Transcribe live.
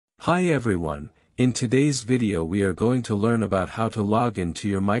Hi everyone, in today's video we are going to learn about how to log into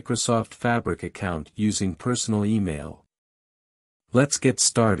your Microsoft Fabric account using personal email. Let's get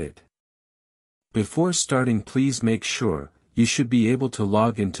started. Before starting, please make sure you should be able to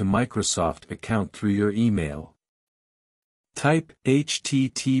log into Microsoft account through your email. Type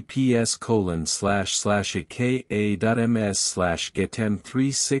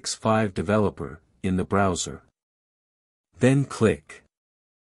https://aka.ms/getm365developer in the browser. Then click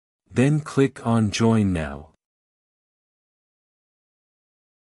on Join Now.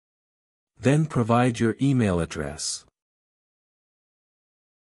 Then provide your email address.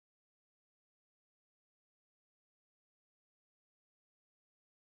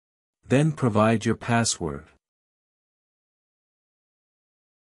 Then provide your password.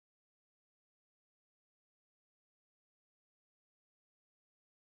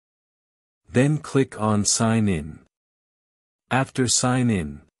 Then click on Sign In. After sign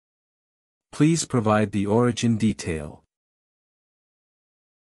in, please provide the origin detail.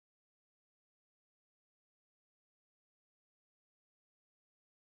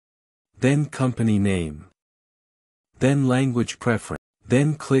 Then company name. Then language preference.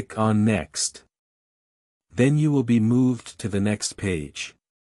 Then click on Next. Then you will be moved to the next page.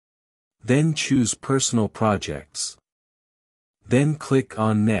 Then choose Personal Projects. Then click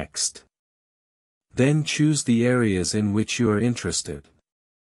on Next. Then choose the areas in which you are interested.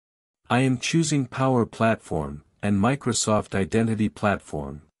 I am choosing Power Platform and Microsoft Identity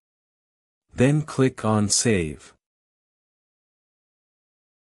Platform. Then click on Save.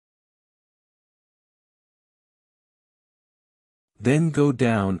 Then go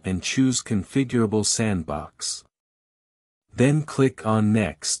down and choose Configurable Sandbox. Then click on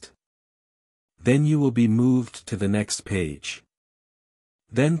Next. Then you will be moved to the next page.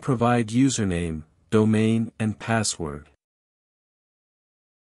 Then provide username, domain, and password.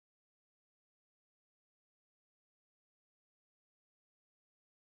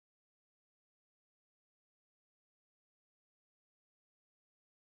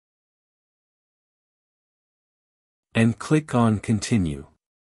 And click on Continue.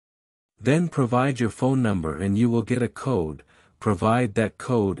 Then provide your phone number and you will get a code. Provide that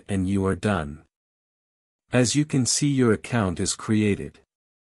code and you are done. As you can see, your account is created.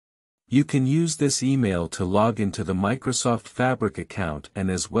 You can use this email to log into the Microsoft Fabric account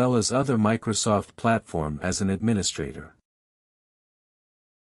and as well as other Microsoft platform as an administrator.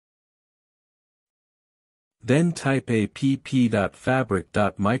 Then type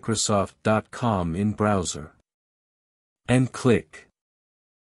app.fabric.microsoft.com in browser. And click.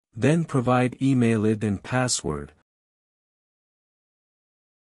 Then provide email ID and password.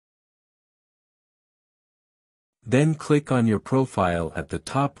 Then click on your profile at the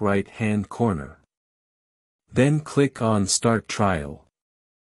top right-hand corner. Then click on Start Trial.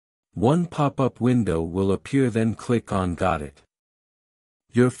 One pop-up window will appear, then click on Got it.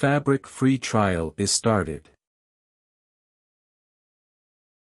 Your Fabric free trial is started.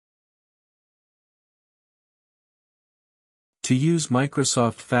 To use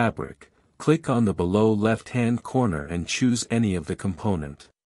Microsoft Fabric, click on the below left-hand corner and choose any of the component.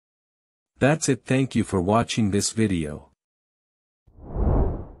 That's it. Thank you for watching this video.